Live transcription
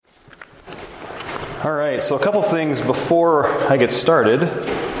All right, so a couple things before I get started.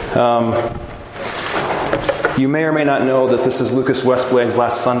 You may or may not know that this is Lucas Westblade's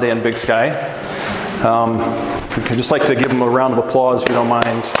last Sunday in Big Sky. I'd just like to give him a round of applause if you don't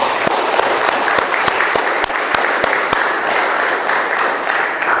mind.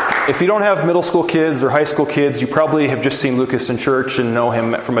 If you don't have middle school kids or high school kids, you probably have just seen Lucas in church and know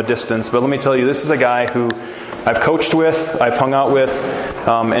him from a distance. But let me tell you, this is a guy who I've coached with, I've hung out with,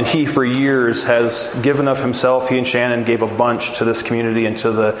 and he for years has given of himself. He and Shannon gave a bunch to this community and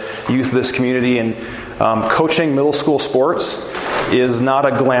to the youth of this community. And coaching middle school sports is not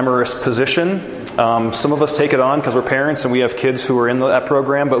a glamorous position. Some of us take it on because we're parents and we have kids who are in that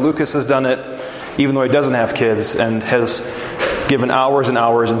program. But Lucas has done it even though he doesn't have kids and has given hours and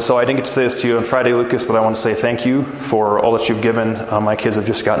hours. And so I didn't get to say this to you on Friday, Lucas, but I want to say thank you for all that you've given. My kids have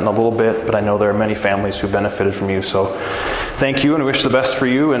just gotten a little bit, but I know there are many families who benefited from you. So thank you, and wish the best for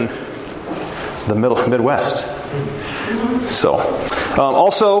you in the Midwest. So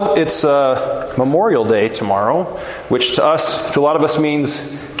also, it's Memorial Day tomorrow, which to a lot of us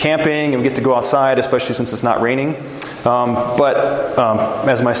means camping, and we get to go outside, especially since it's not raining. But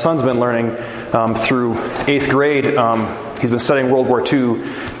as my son's been learning through 8th grade, he's been studying World War II.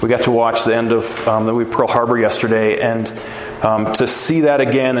 We got to watch the end of Pearl Harbor yesterday, and to see that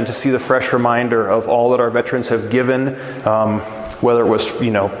again and to see the fresh reminder of all that our veterans have given, whether it was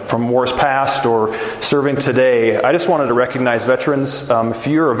from wars past or serving today. I just wanted to recognize veterans. If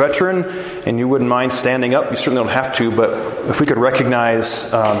you're a veteran and you wouldn't mind standing up, you certainly don't have to, but if we could recognize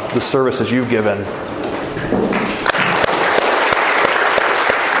the services you've given.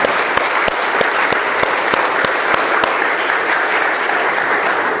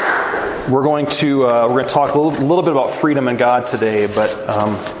 We're going to talk a little bit about freedom and God today, but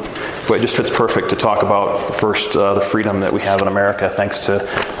it just fits perfect to talk about first the freedom that we have in America, thanks to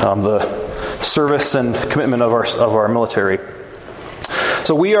the service and commitment of our military.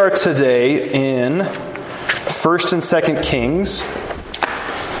 So we are today in 1st and 2nd Kings.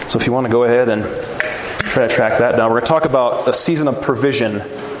 So if you want to go ahead and try to track that down, we're going to talk about a season of provision.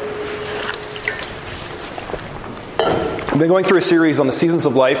 We've been going through a series on the seasons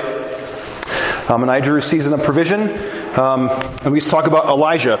of life. And I drew season of provision, and we talk about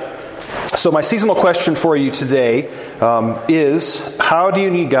Elijah. So my seasonal question for you today is, how do you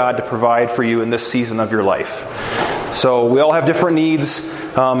need God to provide for you in this season of your life? So we all have different needs.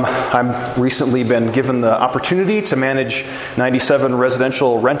 I've recently been given the opportunity to manage 97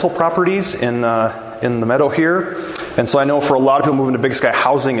 residential rental properties in the meadow here. And so I know for a lot of people moving to Big Sky,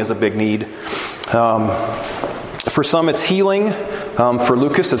 housing is a big need. For some, it's healing. For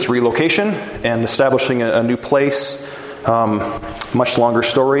Lucas, it's relocation and establishing a new place. Much longer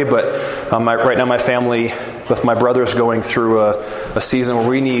story, but right now my family, with my brothers, going through a season where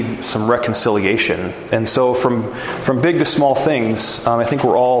we need some reconciliation. And so from big to small things, I think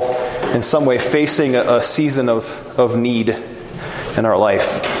we're all in some way facing a season of need in our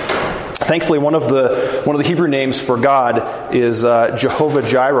life. Thankfully, one of the Hebrew names for God is Jehovah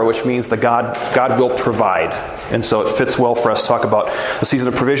Jireh, which means that God will provide. And so it fits well for us to talk about the season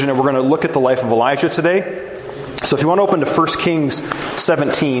of provision. And we're going to look at the life of Elijah today. So if you want to open to 1 Kings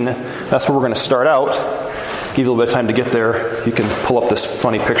 17, that's where we're going to start out. Give you a little bit of time to get there. You can pull up this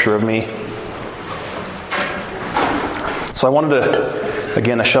funny picture of me. So I wanted to,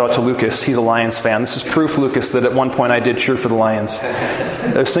 again, a shout out to Lucas. He's a Lions fan. This is proof, Lucas, that at one point I did cheer for the Lions.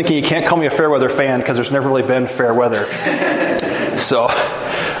 I was thinking you can't call me a fair weather fan because there's never really been fair weather. So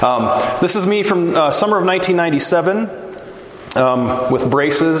this is me from summer of 1997 with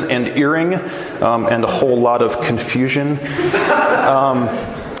braces and earring and a whole lot of confusion.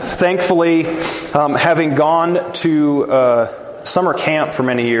 Thankfully, having gone to summer camp for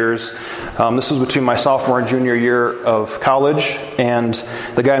many years, this was between my sophomore and junior year of college, and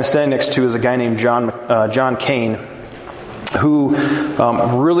the guy I'm standing next to is a guy named John Kane, who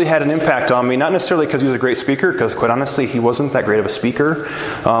really had an impact on me, not necessarily because he was a great speaker, because quite honestly, he wasn't that great of a speaker.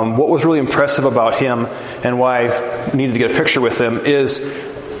 What was really impressive about him, and why I needed to get a picture with him, is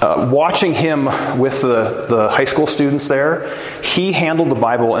watching him with the high school students there. He handled the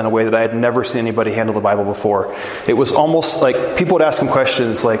Bible in a way that I had never seen anybody handle the Bible before. It was almost like people would ask him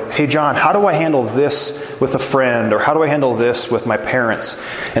questions like, "Hey John, how do I handle this with a friend?" or "How do I handle this with my parents?"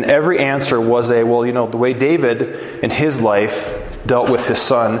 And every answer was the way David in his life dealt with his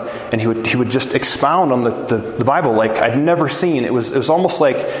son, and he would just expound on the Bible like I'd never seen. It was almost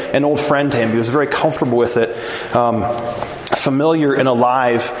like an old friend to him. He was very comfortable with it, familiar and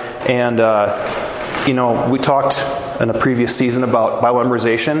alive. And we talked in a previous season about Bible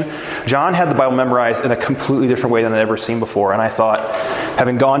memorization. John had the Bible memorized in a completely different way than I'd ever seen before, and I thought,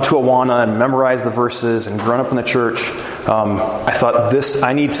 having gone to Awana and memorized the verses and grown up in the church, I thought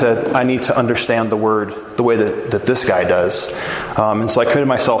I need to understand the Word the way that this guy does. And so I committed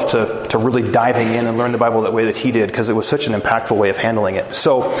myself to really diving in and learn the Bible that way that he did, because it was such an impactful way of handling it.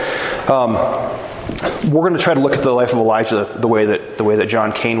 So we're going to try to look at the life of Elijah the way that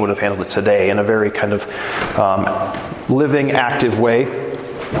John Cain would have handled it today, in a very kind of living, active way.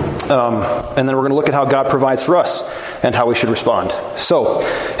 And then we're going to look at how God provides for us and how we should respond. So,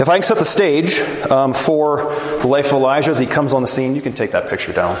 if I can set the stage for the life of Elijah as he comes on the scene. You can take that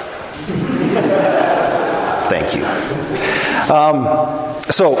picture down. Thank you.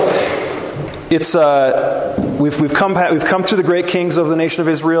 So, it's we've come through the great kings of the nation of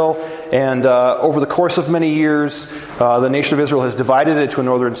Israel, and over the course of many years, the nation of Israel has divided into a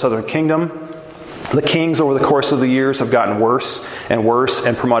northern and southern kingdom. The kings over the course of the years have gotten worse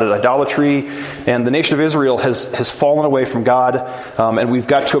and promoted idolatry, and the nation of Israel has fallen away from God. And we've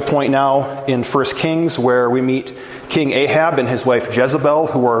got to a point now in 1 Kings where we meet King Ahab and his wife Jezebel,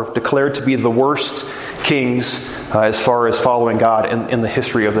 who are declared to be the worst kings as far as following God in the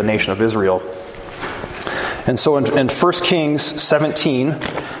history of the nation of Israel. And so in 1 Kings 17,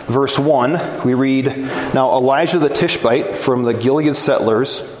 verse 1, we read, "Now Elijah the Tishbite from the Gilead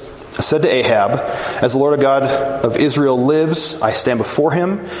settlers said to Ahab, 'As the Lord God of Israel lives, I stand before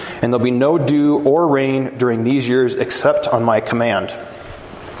him, and there'll be no dew or rain during these years except on my command.'"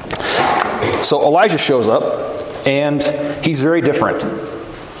 So Elijah shows up, and he's very different.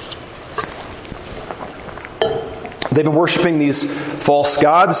 They've been worshiping these false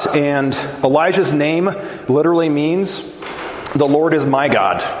gods, and Elijah's name literally means, "The Lord is my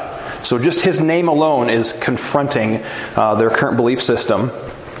God." So just his name alone is confronting their current belief system.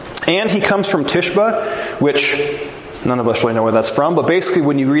 And he comes from Tishba, which none of us really know where that's from, but basically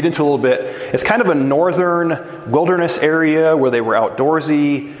when you read into it a little bit, it's kind of a northern wilderness area where they were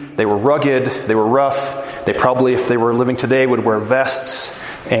outdoorsy, they were rugged, they were rough. They probably, if they were living today, would wear vests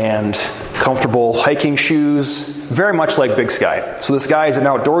and comfortable hiking shoes, very much like Big Sky. So this guy is an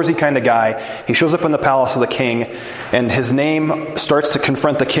outdoorsy kind of guy. He shows up in the palace of the king, and his name starts to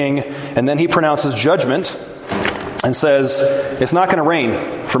confront the king, and then he pronounces judgment and says, "It's not going to rain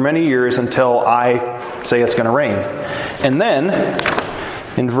for many years until I say it's going to rain." And then,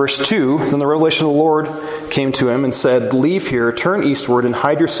 in verse 2, then the revelation of the Lord came to him and said, "Leave here, turn eastward, and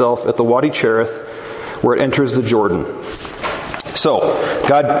hide yourself at the Wadi Cherith, where it enters the Jordan." So,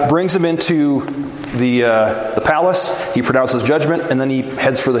 God brings him into the palace, he pronounces judgment, and then he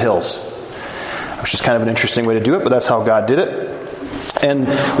heads for the hills. Which is kind of an interesting way to do it, but that's how God did it. And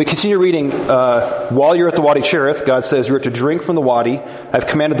we continue reading, while you're at the Wadi Cherith, God says, "You are to drink from the wadi. I've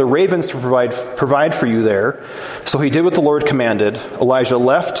commanded the ravens to provide for you there." So he did what the Lord commanded. Elijah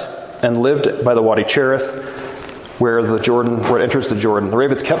left and lived by the Wadi Cherith, where it enters the Jordan. The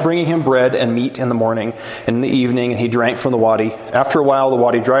ravens kept bringing him bread and meat in the morning and in the evening, and he drank from the wadi. After a while, the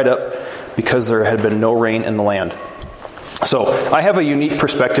wadi dried up because there had been no rain in the land. So I have a unique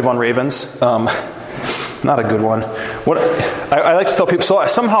perspective on ravens. Not a good one. What I like to tell people, so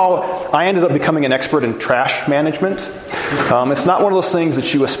somehow I ended up becoming an expert in trash management. It's not one of those things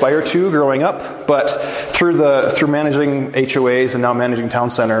that you aspire to growing up, but through managing HOAs and now managing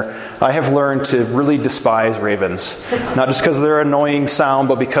Town Center, I have learned to really despise ravens. Not just because of their annoying sound,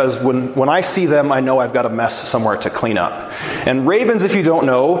 but because when I see them, I know I've got a mess somewhere to clean up. And ravens, if you don't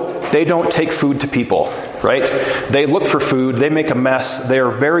know, they don't take food to people. Right? They look for food, they make a mess, they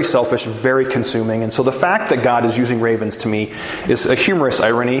are very selfish, very consuming. And so the fact that God is using ravens to me is a humorous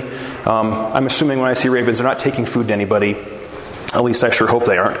irony. I'm assuming when I see ravens, they're not taking food to anybody. At least I sure hope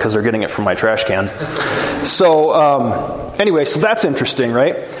they aren't, because they're getting it from my trash can. So anyway, so that's interesting,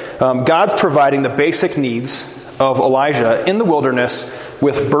 right? God's providing the basic needs of Elijah in the wilderness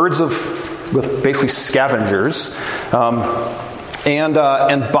with with basically scavengers, and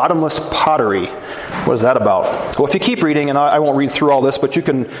bottomless pottery. What is that about? Well, if you keep reading, and I won't read through all this, but you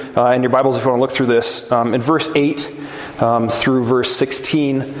can, in your Bibles, if you want to look through this, in verse 8 through verse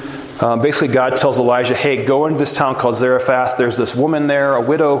 16, basically God tells Elijah, "Hey, go into this town called Zarephath. There's this woman there, a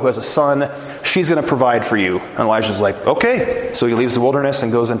widow who has a son. She's going to provide for you." And Elijah's like, "Okay." So he leaves the wilderness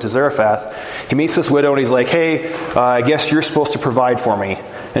and goes into Zarephath. He meets this widow, and he's like, "Hey, I guess you're supposed to provide for me."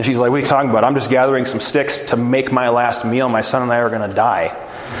 And she's like, "What are you talking about? I'm just gathering some sticks to make my last meal. My son and I are going to die."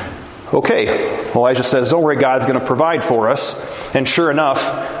 Okay, Elijah says, "Don't worry, God's going to provide for us." And sure enough,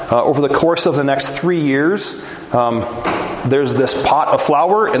 over the course of the next 3 years, there's this pot of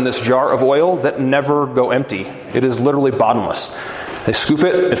flour and this jar of oil that never go empty. It is literally bottomless. They scoop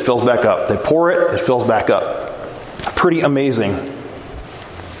it, it fills back up. They pour it, it fills back up. Pretty amazing.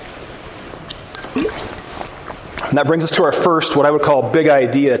 And that brings us to our first, what I would call big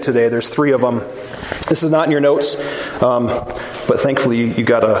idea today. There's 3 of them. This is not in your notes, but thankfully you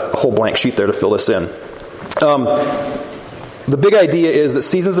got a whole blank sheet there to fill this in. The big idea is that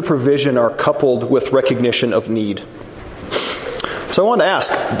seasons of provision are coupled with recognition of need. So I wanted to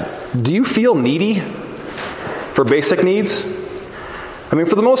ask, do you feel needy for basic needs? I mean,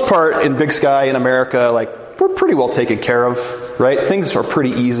 for the most part, in Big Sky in America, we're pretty well taken care of, right? Things are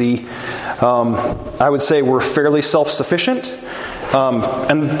pretty easy. I would say we're fairly self-sufficient.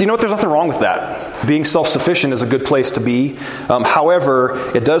 And you know what? There's nothing wrong with that. Being self-sufficient is a good place to be. However,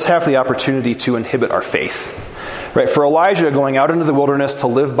 it does have the opportunity to inhibit our faith. Right? For Elijah, going out into the wilderness to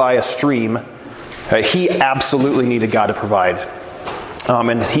live by a stream, he absolutely needed God to provide.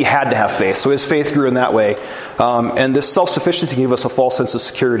 And he had to have faith. So his faith grew in that way. And this self-sufficiency gave us a false sense of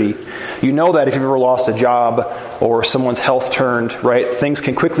security. You know that if you've ever lost a job or someone's health turned, right, things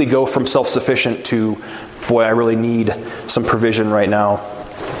can quickly go from self-sufficient to, boy, I really need some provision right now.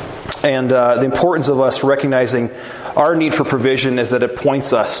 And the importance of us recognizing our need for provision is that it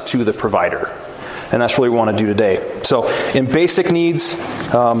points us to the provider. And that's what we want to do today. So in basic needs,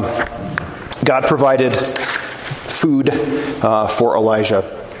 God provided food for Elijah.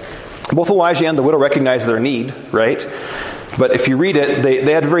 Both Elijah and the widow recognized their need, right? But if you read it,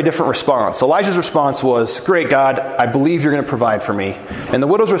 they had a very different response. Elijah's response was, great God, I believe you're going to provide for me. And the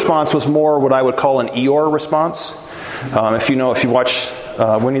widow's response was more what I would call an Eeyore response. If you watch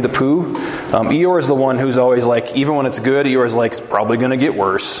Winnie the Pooh, Eeyore is the one who's always like, even when it's good, Eeyore is like, it's probably going to get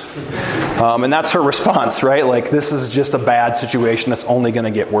worse. And that's her response, right? Like, this is just a bad situation that's only going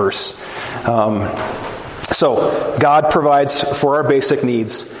to get worse. So God provides for our basic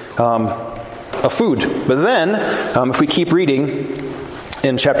needs of food. But then, if we keep reading,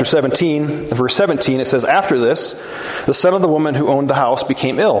 in chapter 17, verse 17, it says, after this, the son of the woman who owned the house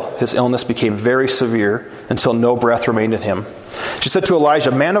became ill. His illness became very severe until no breath remained in him. She said to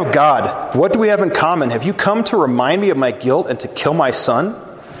Elijah, man of God, what do we have in common? Have you come to remind me of my guilt and to kill my son?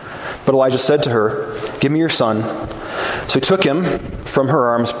 But Elijah said to her, give me your son. So he took him from her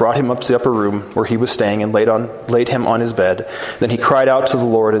arms, brought him up to the upper room where he was staying, and laid him on his bed. Then he cried out to the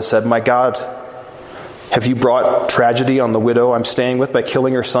Lord and said, my God, have you brought tragedy on the widow I'm staying with by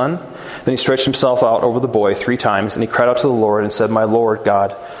killing her son? Then he stretched himself out over the boy 3 times, and he cried out to the Lord and said, my Lord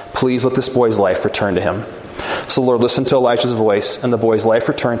God, please let this boy's life return to him. So the Lord listened to Elijah's voice, and the boy's life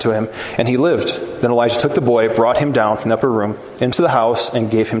returned to him, and he lived. Then Elijah took the boy, brought him down from the upper room into the house, and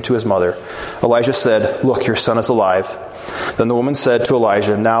gave him to his mother. Elijah said, look, your son is alive. Then the woman said to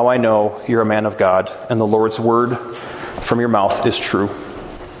Elijah, now I know you're a man of God, and the Lord's word from your mouth is true.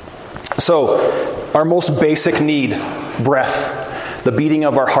 So, our most basic need, breath, the beating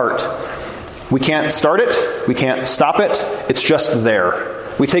of our heart. We can't start it. We can't stop it. It's just there.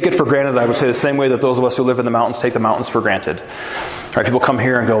 We take it for granted, I would say, the same way that those of us who live in the mountains take the mountains for granted. All right, people come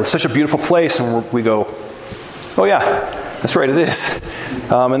here and go, it's such a beautiful place. And we go, oh yeah, that's right, it is.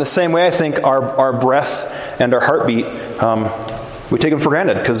 In the same way, I think our breath and our heartbeat, we take them for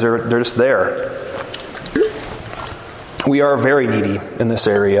granted because they're just there. We are very needy in this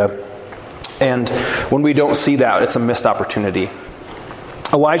area. And when we don't see that, it's a missed opportunity.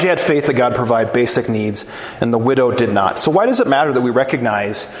 Elijah had faith that God provide basic needs, and the widow did not. So why does it matter that we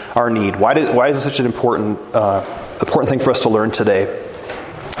recognize our need? Why is it such an important thing for us to learn today?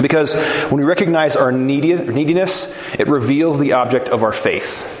 Because when we recognize our neediness, it reveals the object of our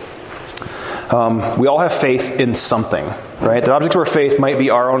faith. We all have faith in something, right? The object of our faith might be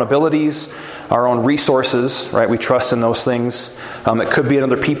our own abilities, our own resources, right? We trust in those things. It could be in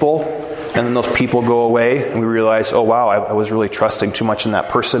other people. And then those people go away, and we realize, oh wow, I was really trusting too much in that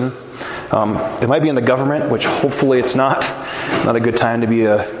person. It might be in the government, which hopefully it's not. Not a good time to be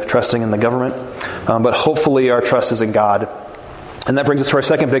trusting in the government. But hopefully our trust is in God. And that brings us to our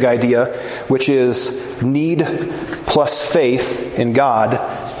second big idea, which is need plus faith in God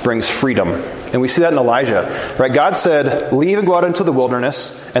brings freedom. And we see that in Elijah. Right? God said, leave and go out into the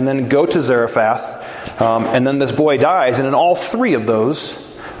wilderness, and then go to Zarephath. And then this boy dies. And in all 3 of those,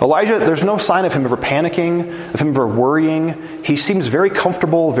 Elijah, there's no sign of him ever panicking, of him ever worrying. He seems very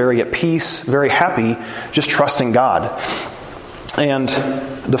comfortable, very at peace, very happy, just trusting God. And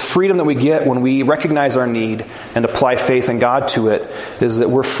the freedom that we get when we recognize our need and apply faith in God to it is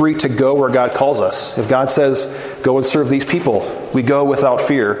that we're free to go where God calls us. If God says, go and serve these people, we go without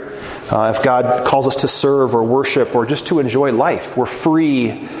fear. If God calls us to serve or worship or just to enjoy life, we're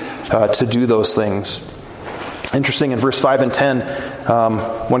free to do those things. Interesting, in verse 5 and 10,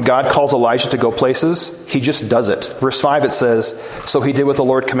 when God calls Elijah to go places, he just does it. Verse 5 it says, so he did what the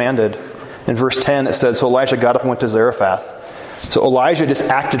Lord commanded. In verse 10 it says, so Elijah got up and went to Zarephath. So Elijah just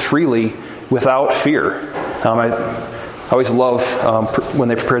acted freely without fear. I always love when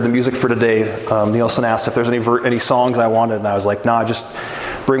they prepared the music for today. Nielsen asked if there's any songs I wanted, and I was like, nah, just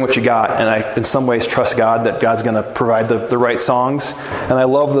bring what you got. And I, in some ways, trust God that God's going to provide the right songs. And I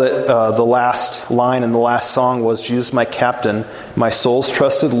love that the last line in the last song was, Jesus, my captain, my soul's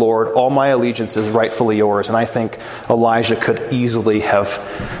trusted Lord, all my allegiance is rightfully yours. And I think Elijah could easily have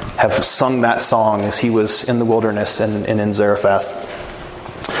sung that song as he was in the wilderness and in Zarephath.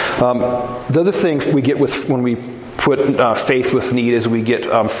 The other thing we get when we put faith with need is we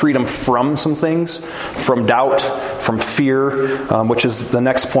get freedom from some things, from doubt, from fear, which is the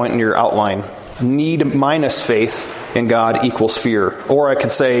next point in your outline. Need minus faith in God equals fear. Or I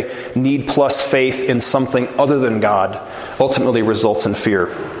could say need plus faith in something other than God ultimately results in fear.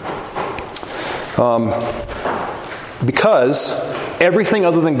 Because everything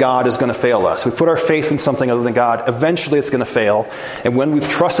other than God is going to fail us. We put our faith in something other than God, eventually it's going to fail. And when we've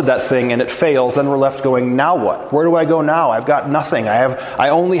trusted that thing and it fails, then we're left going, now what? Where do I go now? I've got nothing. I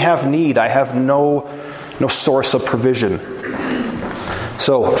only have need. I have no source of provision.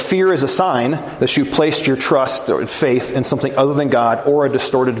 So fear is a sign that you placed your trust or faith in something other than God or a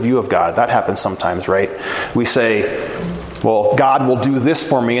distorted view of God. That happens sometimes, right? We say, well, God will do this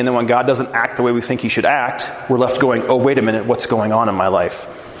for me, and then when God doesn't act the way we think he should act, we're left going, oh, wait a minute, what's going on in my life?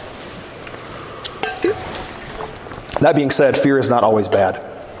 That being said, fear is not always bad.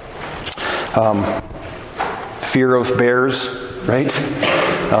 Fear of bears, right?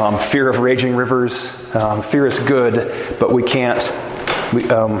 Fear of raging rivers. Fear is good, but we can't.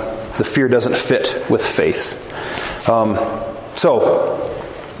 The fear doesn't fit with faith. So,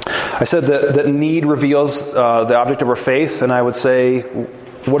 I said that need reveals the object of our faith, and I would say,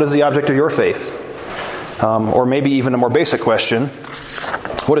 what is the object of your faith? Or maybe even a more basic question,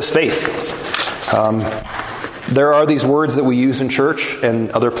 what is faith? There are these words that we use in church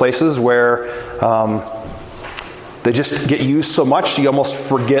and other places where they just get used so much you almost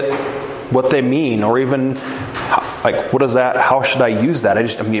forget what they mean, or even like, what is that? How should I use that?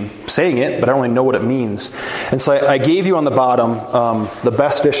 I'm saying it, but I don't really know what it means. And so I gave you on the bottom the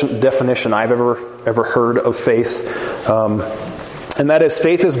best definition I've ever heard of faith. And that is,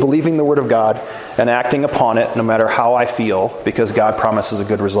 faith is believing the Word of God and acting upon it no matter how I feel, because God promises a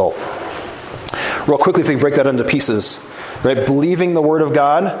good result. Real quickly, if we break that into pieces, right? Believing the Word of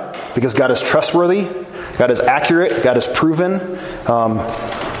God because God is trustworthy, God is accurate, God is proven.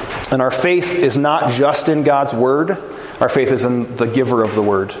 And our faith is not just in God's Word. Our faith is in the giver of the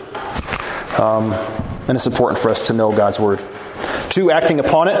Word. And it's important for us to know God's Word. 2, acting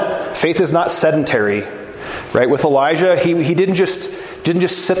upon it. Faith is not sedentary. Right? With Elijah, he didn't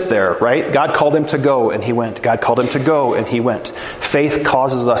just sit there, right? God called him to go and he went. God called him to go and he went. Faith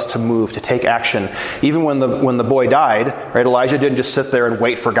causes us to move, to take action. Even when the boy died, right? Elijah didn't just sit there and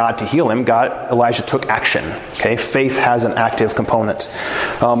wait for God to heal him. Elijah took action. Okay? Faith has an active component.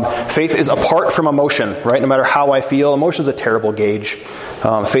 Faith is apart from emotion, right? No matter how I feel, emotion is a terrible gauge.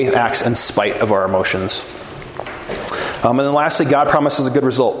 Faith acts in spite of our emotions. And then lastly, God promises a good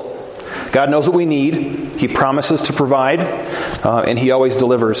result. God knows what we need. He promises to provide, and He always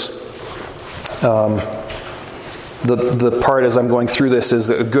delivers. The part as I'm going through this is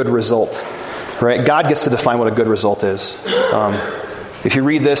a good result. Right? God gets to define what a good result is. If you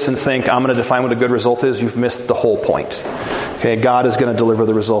read this and think, I'm going to define what a good result is, you've missed the whole point. Okay? God is going to deliver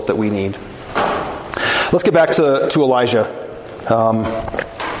the result that we need. Let's get back to Elijah.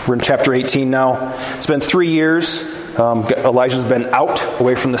 We're in chapter 18 now. It's been 3 years. Elijah's been out,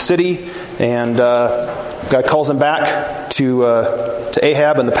 away from the city, and God calls him back to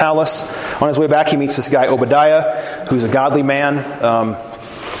Ahab in the palace. On his way back, he meets this guy Obadiah, who's a godly man.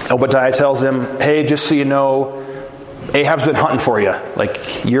 Obadiah tells him, hey, just so you know, Ahab's been hunting for you.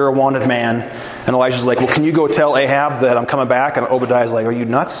 Like, you're a wanted man. And Elijah's like, well, can you go tell Ahab that I'm coming back? And Obadiah's like, are you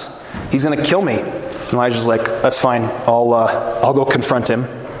nuts? He's going to kill me. And Elijah's like, that's fine. I'll go confront him.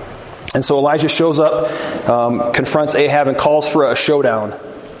 And so Elijah shows up, confronts Ahab, and calls for a showdown.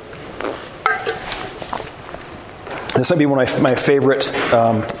 This might be one of my favorite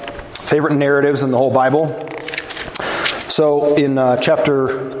narratives in the whole Bible. So in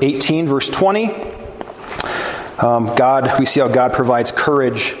chapter 18, verse 20, we see how God provides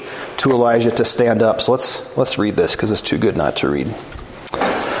courage to Elijah to stand up. So let's read this because it's too good not to read.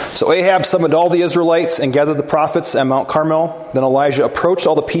 So Ahab summoned all the Israelites and gathered the prophets at Mount Carmel. Then Elijah approached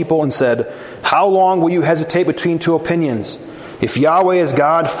all the people and said, how long will you hesitate between two opinions? If Yahweh is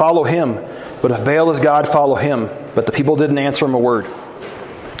God, follow him. But if Baal is God, follow him. But the people didn't answer him a word.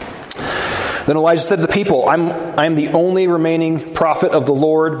 Then Elijah said to the people, I am the only remaining prophet of the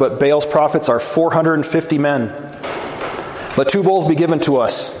Lord, but Baal's prophets are 450 men. Let 2 bulls be given to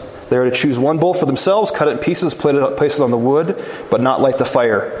us. They are to choose one bull for themselves, cut it in pieces, place it on the wood, but not light the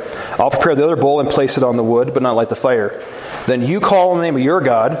fire. I'll prepare the other bull and place it on the wood, but not light the fire. Then you call on the name of your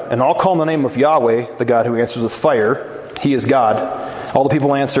God, and I'll call on the name of Yahweh, the God who answers with fire. He is God." All the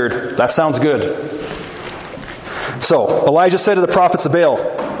people answered, "That sounds good." So Elijah said to the prophets of Baal,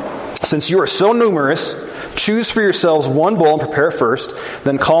 "Since you are so numerous, choose for yourselves one bull and prepare it first.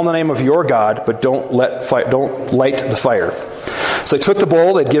 Then call on the name of your God, but don't light the fire." So they took the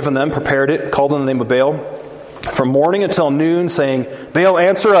bull they'd given them, prepared it, called on the name of Baal from morning until noon, saying, "Baal,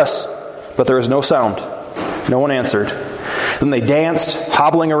 answer us." But there was no sound. No one answered. Then they danced,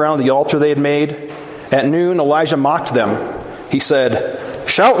 hobbling around the altar they had made. At noon, Elijah mocked them. He said,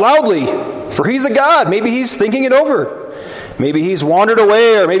 "Shout loudly, for he's a god. Maybe he's thinking it over. Maybe he's wandered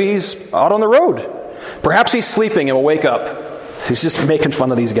away, or maybe he's out on the road. Perhaps he's sleeping and will wake up." He's just making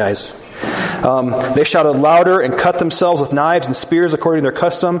fun of these guys. They shouted louder and cut themselves with knives and spears according to their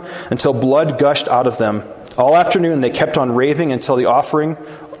custom until blood gushed out of them. All afternoon they kept on raving until the offering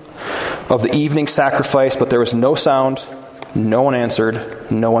of the evening sacrifice, but there was no sound, no one answered,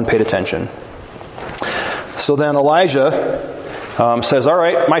 no one paid attention. So then Elijah says, "All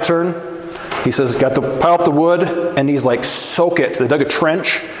right, my turn." He says, "Got to pile up the wood," and he's like, "Soak it." They dug a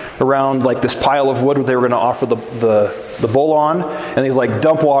trench around like this pile of wood they were going to offer the bull on, and he's like,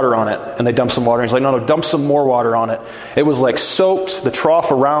 "Dump water on it." And they dump some water, and he's like, "No, dump some more water on it." It was like soaked. The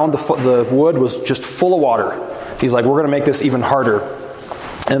trough around the wood was just full of water. He's like, "We're going to make this even harder."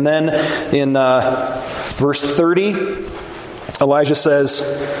 And then in verse 30, Elijah says,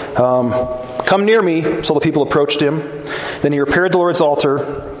 "Come near me." So the people approached him. Then he repaired the Lord's altar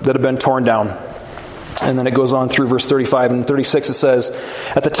that had been torn down. And then it goes on through verse 35 and 36. It says,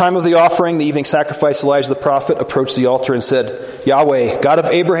 "At the time of the offering, the evening sacrifice, Elijah the prophet approached the altar and said, 'Yahweh, God of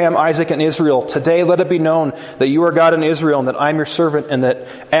Abraham, Isaac, and Israel, today let it be known that you are God in Israel, and that I am your servant, and that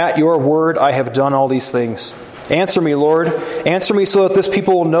at your word I have done all these things. Answer me, Lord. Answer me so that this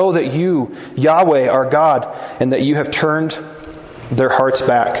people will know that you, Yahweh, are God, and that you have turned their hearts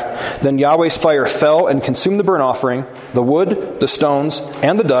back.' Then Yahweh's fire fell and consumed the burnt offering, the wood, the stones,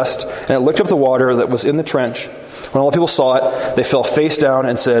 and the dust, and it licked up the water that was in the trench. When all the people saw it, they fell face down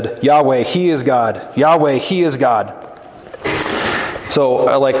and said, 'Yahweh, He is God. Yahweh, He is God.'" So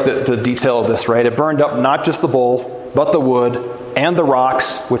I like the detail of this, right? It burned up not just the bull, but the wood and the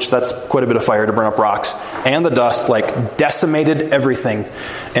rocks, which that's quite a bit of fire to burn up rocks, and the dust, like decimated everything.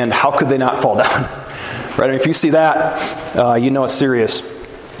 And how could they not fall down? Right? I mean, if you see that, you know it's serious.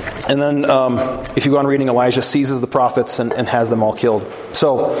 And then if you go on reading, Elijah seizes the prophets and has them all killed.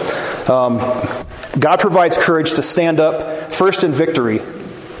 So God provides courage to stand up first in victory.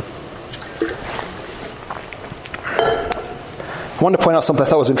 I wanted to point out something I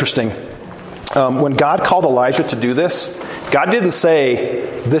thought was interesting. When God called Elijah to do this, God didn't say,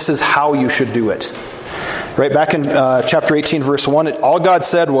 "This is how you should do it." Right? Back in chapter 18, verse 1, all God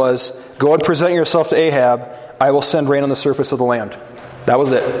said was, "Go and present yourself to Ahab. I will send rain on the surface of the land." That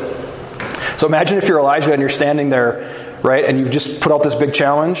was it. So imagine if you're Elijah and you're standing there, right, and you've just put out this big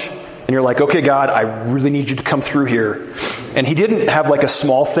challenge, and you're like, "Okay, God, I really need you to come through here." And he didn't have like a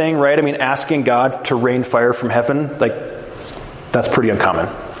small thing, right? I mean, asking God to rain fire from heaven, like, that's pretty uncommon.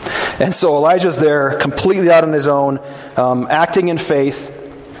 And so Elijah's there, completely out on his own, acting in faith,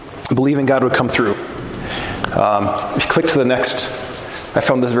 believing God would come through. If you click to the next, I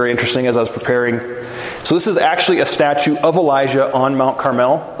found this very interesting as I was preparing. So this is actually a statue of Elijah on Mount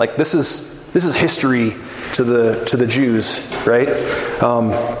Carmel. Like this is history to the Jews, right?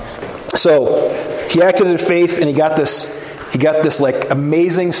 So he acted in faith, and he got this like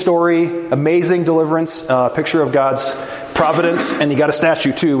amazing story, amazing deliverance, picture of God's providence, and he got a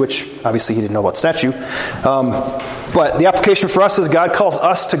statue too, which obviously he didn't know about statue. But the application for us is God calls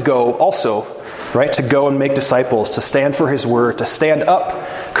us to go also, right? To go and make disciples, to stand for His word, to stand up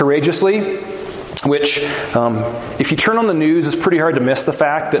courageously, which if you turn on the news, it's pretty hard to miss the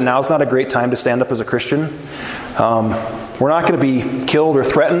fact that now's not a great time to stand up as a Christian. We're not going to be killed or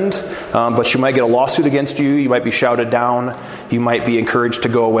threatened, but you might get a lawsuit against you. You might be shouted down. You might be encouraged to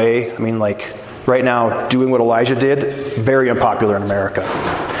go away. I mean, like right now, doing what Elijah did, very unpopular in America.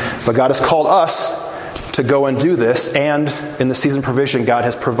 But God has called us to go and do this, and in the season provision, God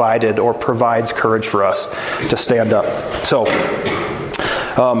has provided or provides courage for us to stand up. So,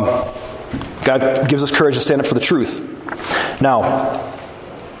 God gives us courage to stand up for the truth. Now,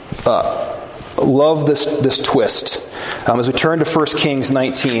 love this twist. As we turn to 1 Kings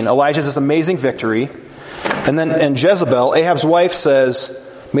 19, Elijah has this amazing victory, and Jezebel, Ahab's wife, says,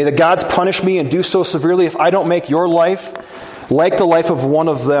 "May the gods punish me and do so severely if I don't make your life like the life of one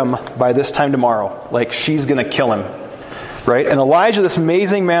of them by this time tomorrow." Like she's going to kill him. right? And Elijah, this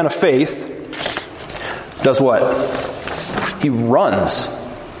amazing man of faith, does what? He runs.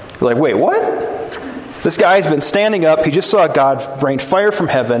 You're like, wait, what? This guy's been standing up. He just saw God rain fire from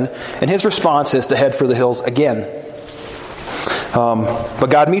heaven, and his response is to head for the hills again. But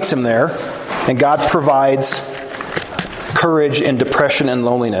God meets him there, and God provides courage in depression and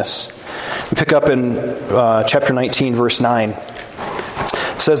loneliness. We pick up in chapter 19, verse 9.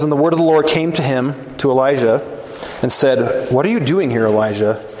 It says, "And the word of the Lord came to him, to Elijah, and said, 'What are you doing here,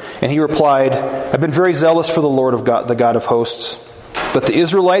 Elijah?' And he replied, 'I've been very zealous for the Lord of God, the God of hosts. But the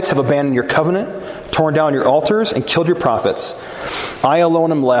Israelites have abandoned your covenant, torn down your altars, and killed your prophets. I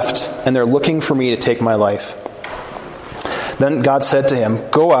alone am left, and they're looking for me to take my life.' Then God said to him,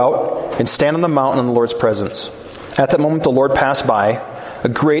 'Go out and stand on the mountain in the Lord's presence.' At that moment the Lord passed by. A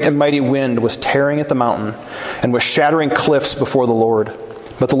great and mighty wind was tearing at the mountain and was shattering cliffs before the Lord.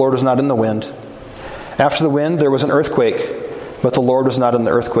 But the Lord was not in the wind. After the wind there was an earthquake, but the Lord was not in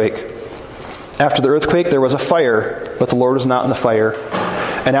the earthquake. After the earthquake there was a fire, but the Lord was not in the fire.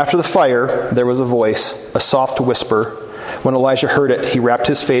 And after the fire there was a voice, a soft whisper. When Elijah heard it, he wrapped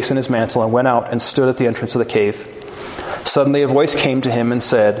his face in his mantle and went out and stood at the entrance of the cave. Suddenly a voice came to him and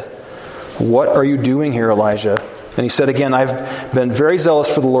said, 'What are you doing here, Elijah?' And he said again, 'I've been very zealous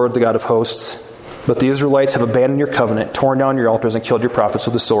for the Lord, the God of hosts. But the Israelites have abandoned your covenant, torn down your altars, and killed your prophets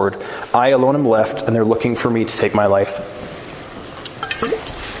with the sword. I alone am left, and they're looking for me to take my life.'"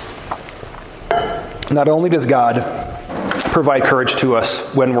 Not only does God provide courage to us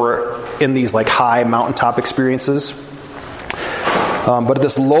when we're in these like high mountaintop experiences, but at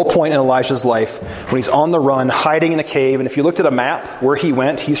this low point in Elijah's life, when he's on the run, hiding in a cave, and if you looked at a map where he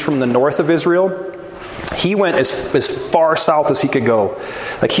went, he's from the north of Israel. He went as far south as he could go.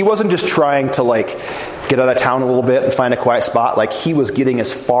 Like, he wasn't just trying to like get out of town a little bit and find a quiet spot. Like, he was getting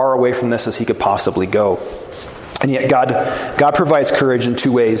as far away from this as he could possibly go. And yet God provides courage in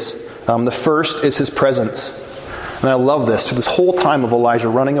two ways. The first is his presence. And I love this. This whole time of Elijah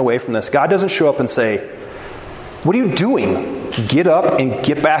running away from this, God doesn't show up and say, "What are you doing? Get up and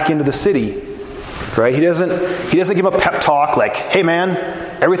get back into the city." Right? He doesn't give him a pep talk like, "Hey man,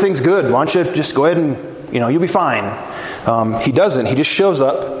 everything's good. Why don't you just go ahead and, you'll be fine." He doesn't. He just shows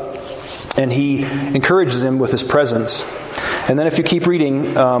up and he encourages him with his presence. And then if you keep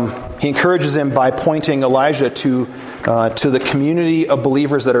reading, he encourages him by pointing Elijah to the community of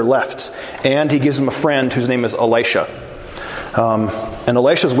believers that are left. And he gives him a friend whose name is Elisha. And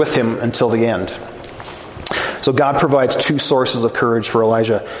Elisha's with him until the end. So God provides two sources of courage for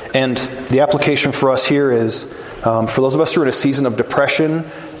Elijah. And the application for us here is, for those of us who are in a season of depression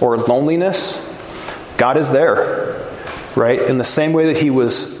or loneliness, God is there, right? In the same way that he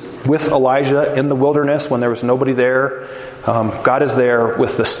was with Elijah in the wilderness when there was nobody there, God is there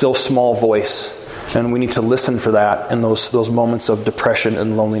with the still small voice. And we need to listen for that in those moments of depression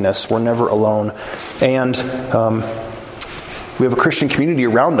and loneliness. We're never alone. And we have a Christian community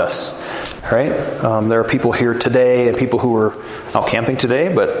around us, right? There are people here today and people who are out camping today,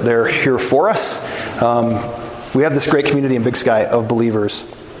 but they're here for us. We have this great community in Big Sky of believers.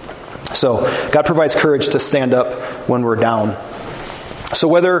 So God provides courage to stand up when we're down. So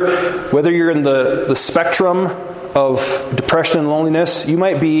whether you're in the spectrum of depression and loneliness, you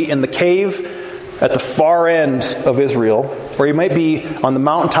might be in the cave at the far end of Israel, or you might be on the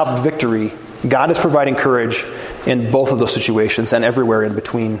mountaintop of victory. God is providing courage in both of those situations and everywhere in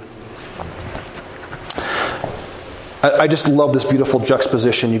between. I just love this beautiful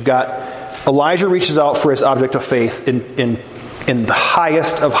juxtaposition. You've got Elijah reaches out for his object of faith in the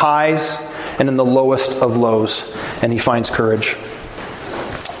highest of highs and in the lowest of lows, and he finds courage.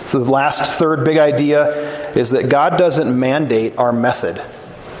 The last third big idea is that God doesn't mandate our method,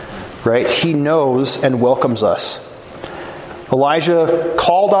 right? He knows and welcomes us. Elijah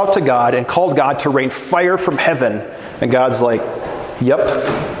called out to God and called God to rain fire from heaven, and God's like, "Yep."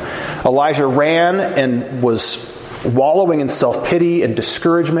 Elijah ran and was wallowing in self-pity and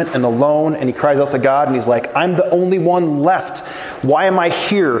discouragement and alone, and he cries out to God, and he's like, "I'm the only one left. Why am I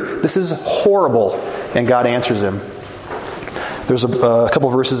here? This is horrible." And God answers him. There's a couple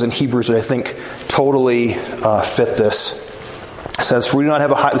of verses in Hebrews that I think totally fit this. It says, "For we do not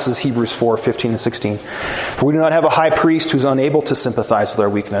have this is Hebrews 4:15 and 16. "For we do not have a high priest who's unable to sympathize with our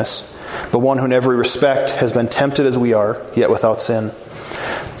weakness, but one who in every respect has been tempted as we are, yet without sin.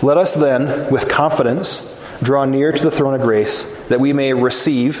 Let us then, with confidence, draw near to the throne of grace, that we may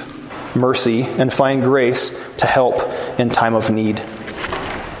receive mercy and find grace to help in time of need."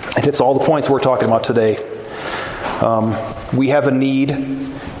 It hits all the points we're talking about today. We have a need,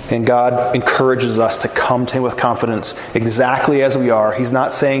 and God encourages us to come to Him with confidence exactly as we are. He's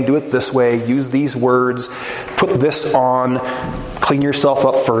not saying, do it this way, use these words, put this on, clean yourself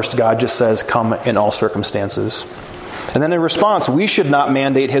up first. God just says, come in all circumstances. And then in response, we should not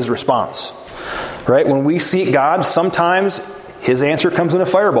mandate His response. Right? When we seek God, sometimes His answer comes in a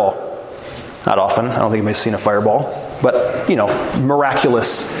fireball. Not often. I don't think anybody's seen a fireball. But,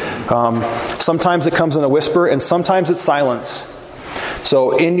 miraculous. Sometimes it comes in a whisper, and sometimes it's silence.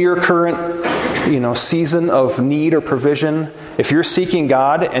 So in your current, season of need or provision, if you're seeking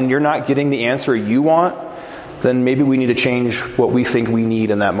God and you're not getting the answer you want, then maybe we need to change what we think we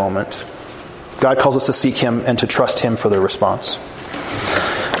need in that moment. God calls us to seek Him and to trust Him for the response.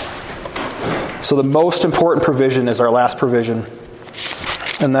 So the most important provision is our last provision,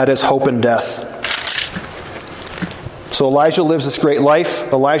 and that is hope in death. So Elijah lives this great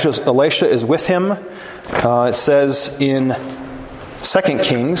life. Elisha is with him. It says in 2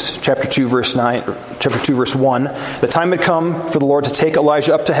 Kings, chapter 2, verse 1, the time had come for the Lord to take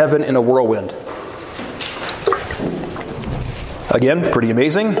Elijah up to heaven in a whirlwind. Again, pretty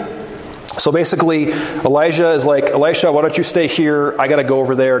amazing. So basically, Elijah is like, Elisha, why don't you stay here? I got to go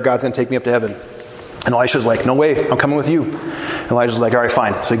over there. God's going to take me up to heaven. And Elisha's like, no way, I'm coming with you. And Elijah's like, all right,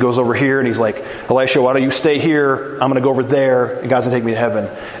 fine. So he goes over here and he's like, Elisha, why don't you stay here? I'm going to go over there and God's going to take me to heaven.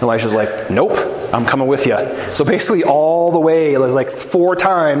 And Elisha's like, nope, I'm coming with you. So basically all the way, there's like 4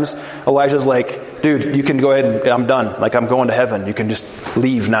 times, Elijah's like, dude, you can go ahead, I'm done. Like, I'm going to heaven. You can just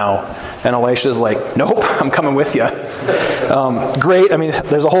leave now. And Elisha's like, nope, I'm coming with you. Great. I mean,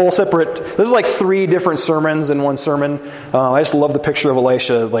 there's a whole separate, this is like 3 different sermons in one sermon. I just love the picture of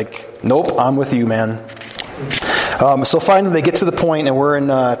Elisha, like, nope, I'm with you, man. So finally they get to the point, and we're in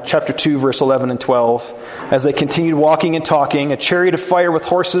chapter 2, verse 11 and 12. As they continued walking and talking, a chariot of fire with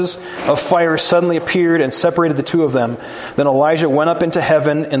horses of fire suddenly appeared and separated the 2 of them. Then Elijah went up into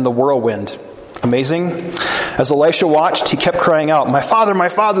heaven in the whirlwind. Amazing. As Elisha watched, he kept crying out, my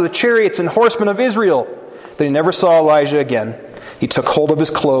father, the chariots and horsemen of Israel. Then he never saw Elijah again. He took hold of his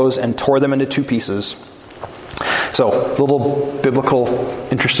clothes and tore them into 2 pieces. So, a little biblical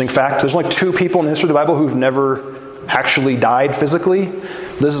interesting fact. There's only 2 people in the history of the Bible who've never actually died physically.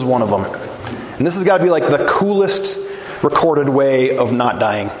 This is one of them. And this has got to be like the coolest recorded way of not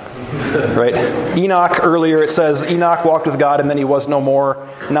dying. Right? Enoch, earlier it says, Enoch walked with God and then he was no more.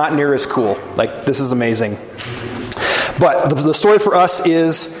 Not near as cool. Like, this is amazing. But the story for us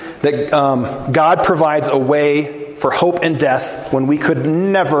is that God provides a way for hope in death when we could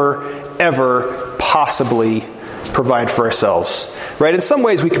never, ever possibly provide for ourselves. Right? In some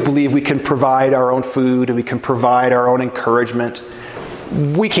ways we could believe we can provide our own food and we can provide our own encouragement.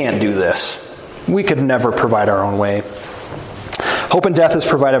 We can't do this. We could never provide our own way. Hope in death is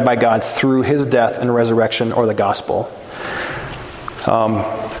provided by God through His death and resurrection, or the gospel.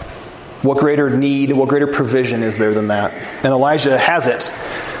 What greater need, what greater provision is there than that? And Elijah has it,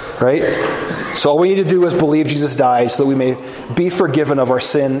 right? So all we need to do is believe Jesus died so that we may be forgiven of our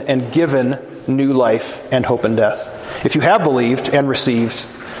sin and given new life and hope in death. If you have believed and received,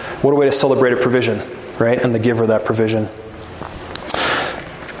 what a way to celebrate a provision, right? And the giver of that provision.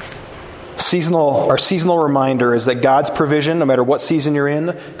 Our seasonal reminder is that God's provision, no matter what season you're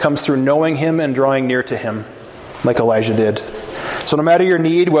in, comes through knowing Him and drawing near to Him, like Elijah did. So no matter your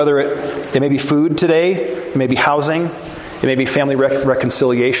need, whether it may be food today, it may be housing, it may be family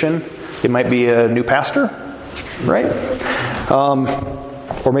reconciliation, it might be a new pastor, right?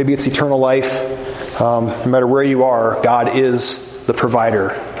 Or maybe it's eternal life. No matter where you are, God is the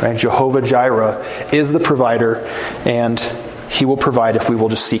provider, right? Jehovah Jireh is the provider, and He will provide if we will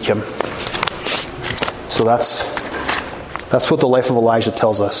just seek Him. So that's what the life of Elijah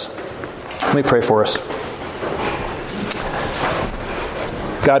tells us. Let me pray for us.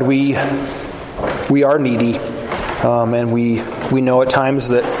 God, we are needy, and we know at times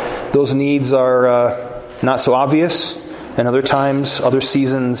that those needs are not so obvious, and other times, other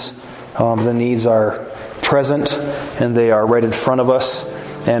seasons, the needs are present and they are right in front of us,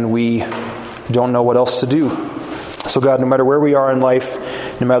 and we don't know what else to do. So God, no matter where we are in life,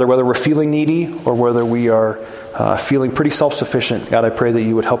 no matter whether we're feeling needy or whether we are feeling pretty self-sufficient, God, I pray that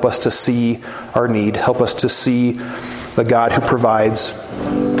you would help us to see our need, help us to see the God who provides,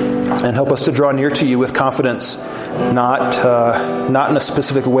 and help us to draw near to you with confidence, not in a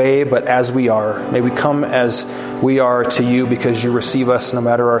specific way, but as we are. May we come as we are to you because you receive us no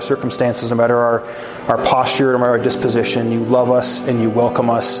matter our circumstances, no matter our posture, no matter our disposition. You love us and you welcome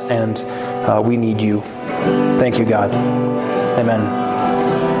us, and we need you. Thank you, God. Amen.